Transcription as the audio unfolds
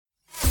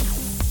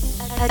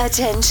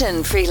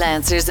Attention,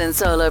 freelancers and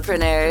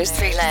solopreneurs.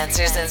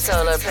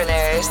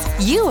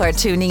 You are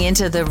tuning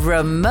into the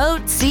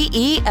Remote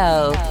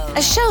CEO,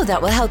 a show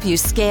that will help you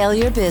scale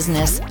your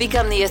business,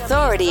 become the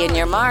authority in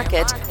your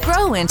market,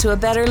 grow into a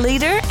better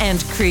leader,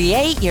 and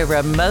create your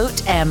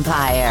remote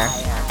empire.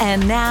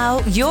 And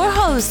now, your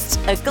host,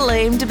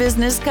 acclaimed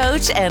business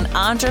coach and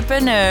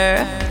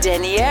entrepreneur,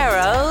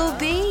 Daniero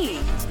B.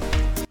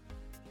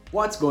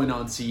 What's going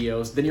on,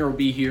 CEOs? Daniero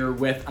B here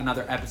with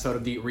another episode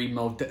of the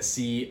Remote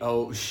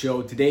CEO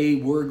Show. Today,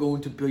 we're going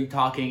to be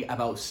talking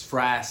about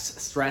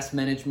stress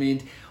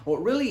management, or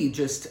really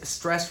just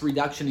stress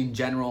reduction in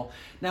general.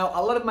 Now,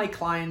 a lot of my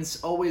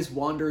clients always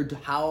wondered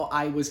how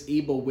I was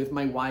able with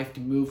my wife to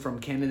move from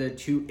Canada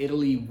to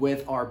Italy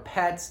with our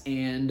pets.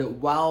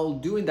 And while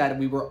doing that,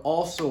 we were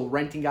also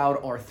renting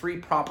out our 3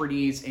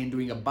 properties and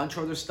doing a bunch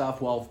of other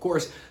stuff while, of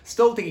course,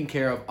 still taking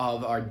care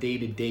of our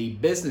day-to-day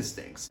business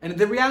things. And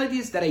the reality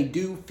is that I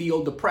do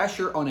feel the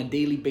pressure on a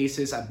daily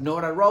basis. I'm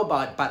not a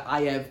robot, but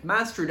I have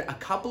mastered a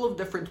couple of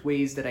different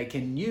ways that I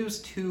can use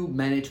to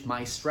manage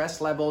my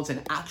stress levels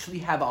and actually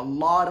have a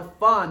lot of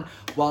fun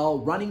while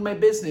running my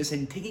business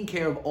and taking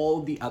care of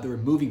all the other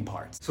moving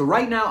parts. So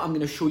right now, I'm going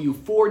to show you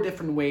 4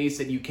 different ways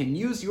that you can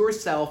use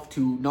yourself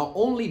to not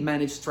only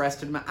manage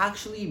stress, but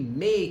actually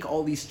make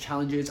all these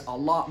challenges a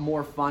lot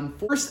more fun.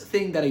 First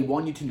thing that I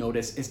want you to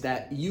notice is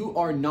that you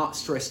are not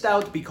stressed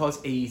out because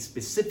a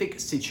specific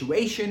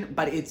situation,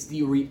 but it's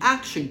the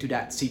reaction to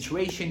that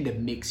situation that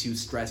makes you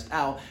stressed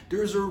out.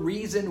 There's a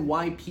reason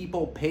why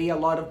people pay a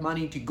lot of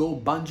money to go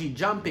bungee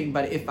jumping,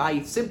 but if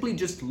I simply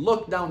just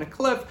look down a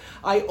cliff,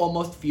 I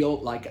almost feel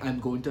like I'm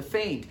going to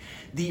faint.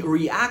 The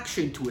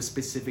reaction to a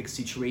specific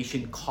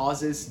situation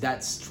causes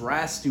that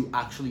stress to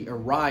actually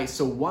arise.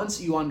 So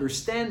once you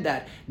understand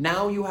that,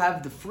 now you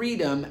have the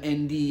freedom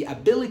and the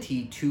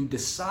ability to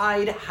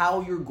decide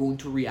how you're going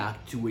to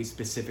react to a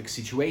specific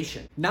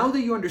situation. Now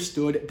that you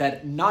understood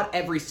that not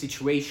every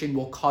situation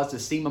will cause the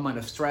same amount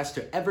of stress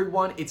to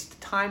everyone, it's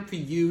time for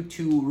you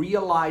to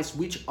realize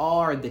which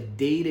are the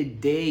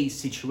day-to-day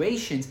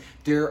situations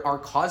that are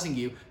causing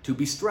you to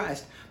be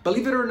stressed.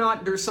 Believe it or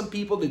not, there's some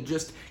people that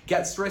just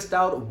get stressed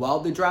out while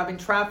they're driving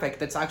traffic.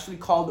 That's actually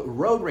called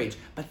road rage.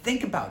 But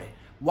think about it.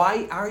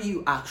 Why are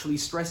you actually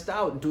stressed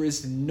out? There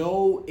is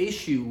no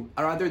issue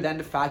other than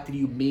the fact that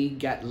you may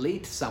get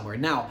late somewhere.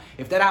 Now,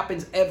 if that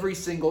happens every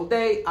single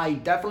day, I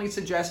definitely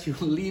suggest you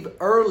leave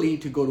early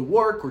to go to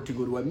work or to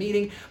go to a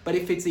meeting. But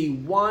if it's a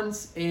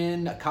once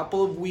in a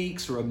couple of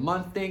weeks or a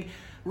month thing,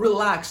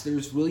 relax.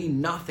 There's really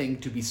nothing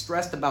to be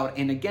stressed about.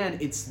 And again,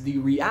 it's the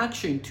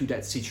reaction to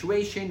that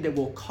situation that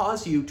will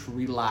cause you to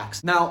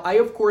relax. Now, I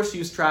of course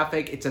use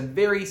traffic. It's a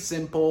very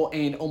simple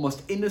and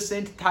almost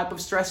innocent type of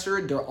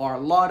stressor. There are a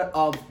lot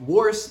of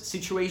worse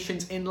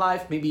situations in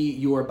life. Maybe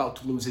you're about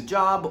to lose a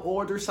job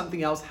or there's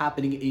something else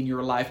happening in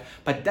your life,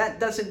 but that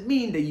doesn't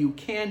mean that you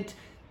can't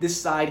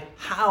decide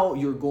how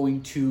you're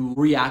going to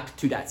react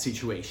to that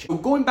situation. So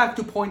going back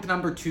to point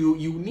number 2,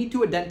 you need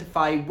to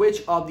identify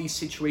which of these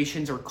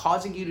situations are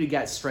causing you to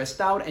get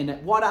stressed out.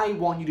 And what I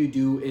want you to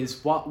do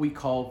is what we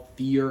call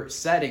fear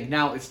setting.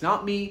 Now, it's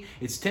not me,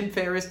 it's Tim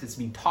Ferriss that's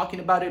been talking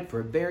about it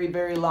for a very,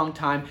 very long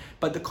time.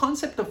 But the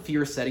concept of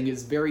fear setting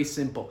is very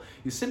simple.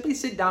 You simply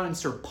sit down and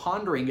start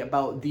pondering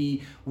about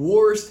the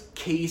worst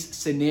case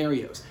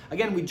scenarios.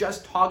 Again, we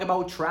just talked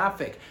about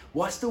traffic.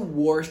 What's the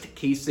worst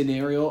case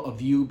scenario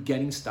of you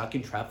getting stuck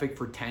in traffic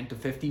for 10 to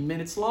 15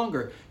 minutes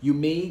longer? You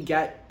may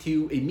get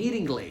to a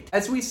meeting late.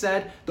 As we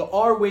said, there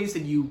are ways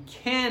that you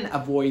can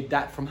avoid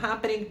that from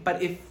happening,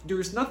 but if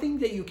there's nothing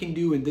that you can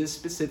do in this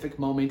specific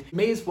moment, you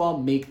may as well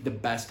make the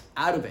best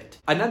out of it.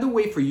 Another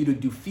way for you to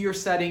do fear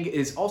setting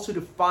is also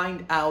to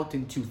find out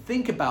and to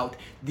think about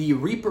the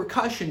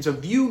repercussions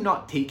of you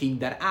not taking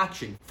that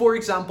action. For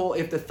example,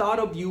 if the thought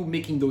of you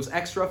making those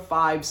extra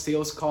 5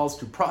 sales calls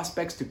to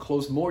prospects to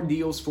close more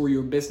deals for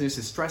your business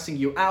is stressing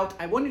you out,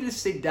 I want you to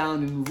sit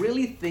down and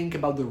really think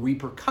about the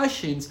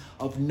repercussions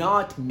of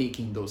not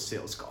making those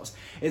sales calls.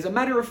 As a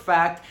matter of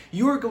fact,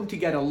 you are going to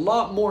get a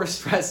lot more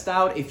stressed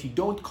out if you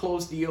don't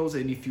close deals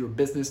and if your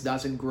business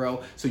doesn't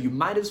grow. So you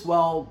might as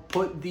well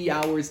put the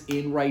hours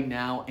in right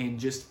now and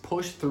just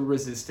push through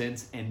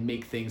resistance and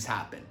make things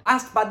happen.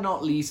 Last but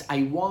not least,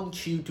 I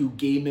want you to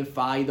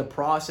gamify the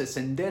process,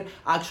 and that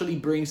actually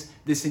brings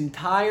this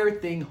entire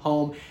thing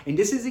home. And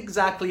this is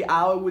exactly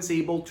how I was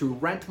able to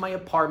rent my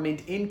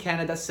apartment in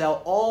Canada,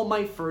 sell all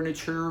my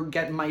furniture,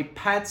 get my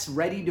pets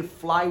ready to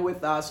fly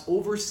with us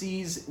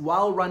overseas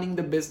while running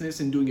the business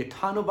and doing a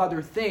ton of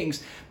other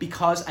things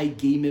because I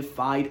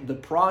gamified the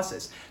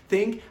process.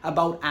 Think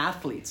about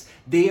athletes.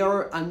 They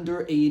are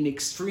under an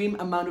extreme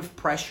amount of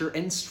pressure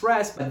and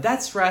stress, but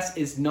that stress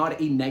is not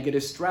a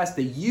negative stress.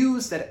 They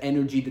use that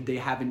energy that they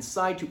have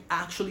inside to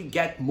actually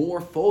get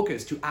more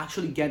focused, to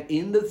actually get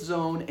in the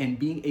zone and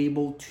being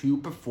able to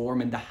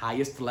perform in the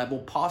highest level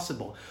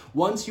possible.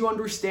 Once you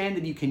understand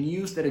that you can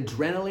use that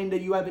adrenaline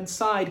that you have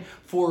inside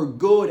for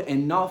good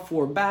and not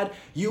for bad,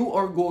 you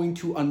are going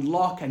to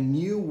unlock a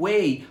new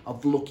way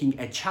of looking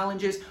at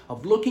challenges,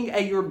 of looking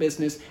at your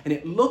business,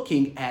 and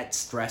looking at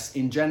stress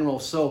in general.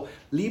 So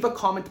leave a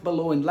comment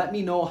below and let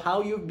me know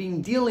how you've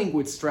been dealing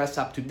with stress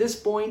up to this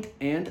point,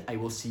 and I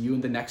will see you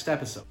in the next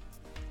episode.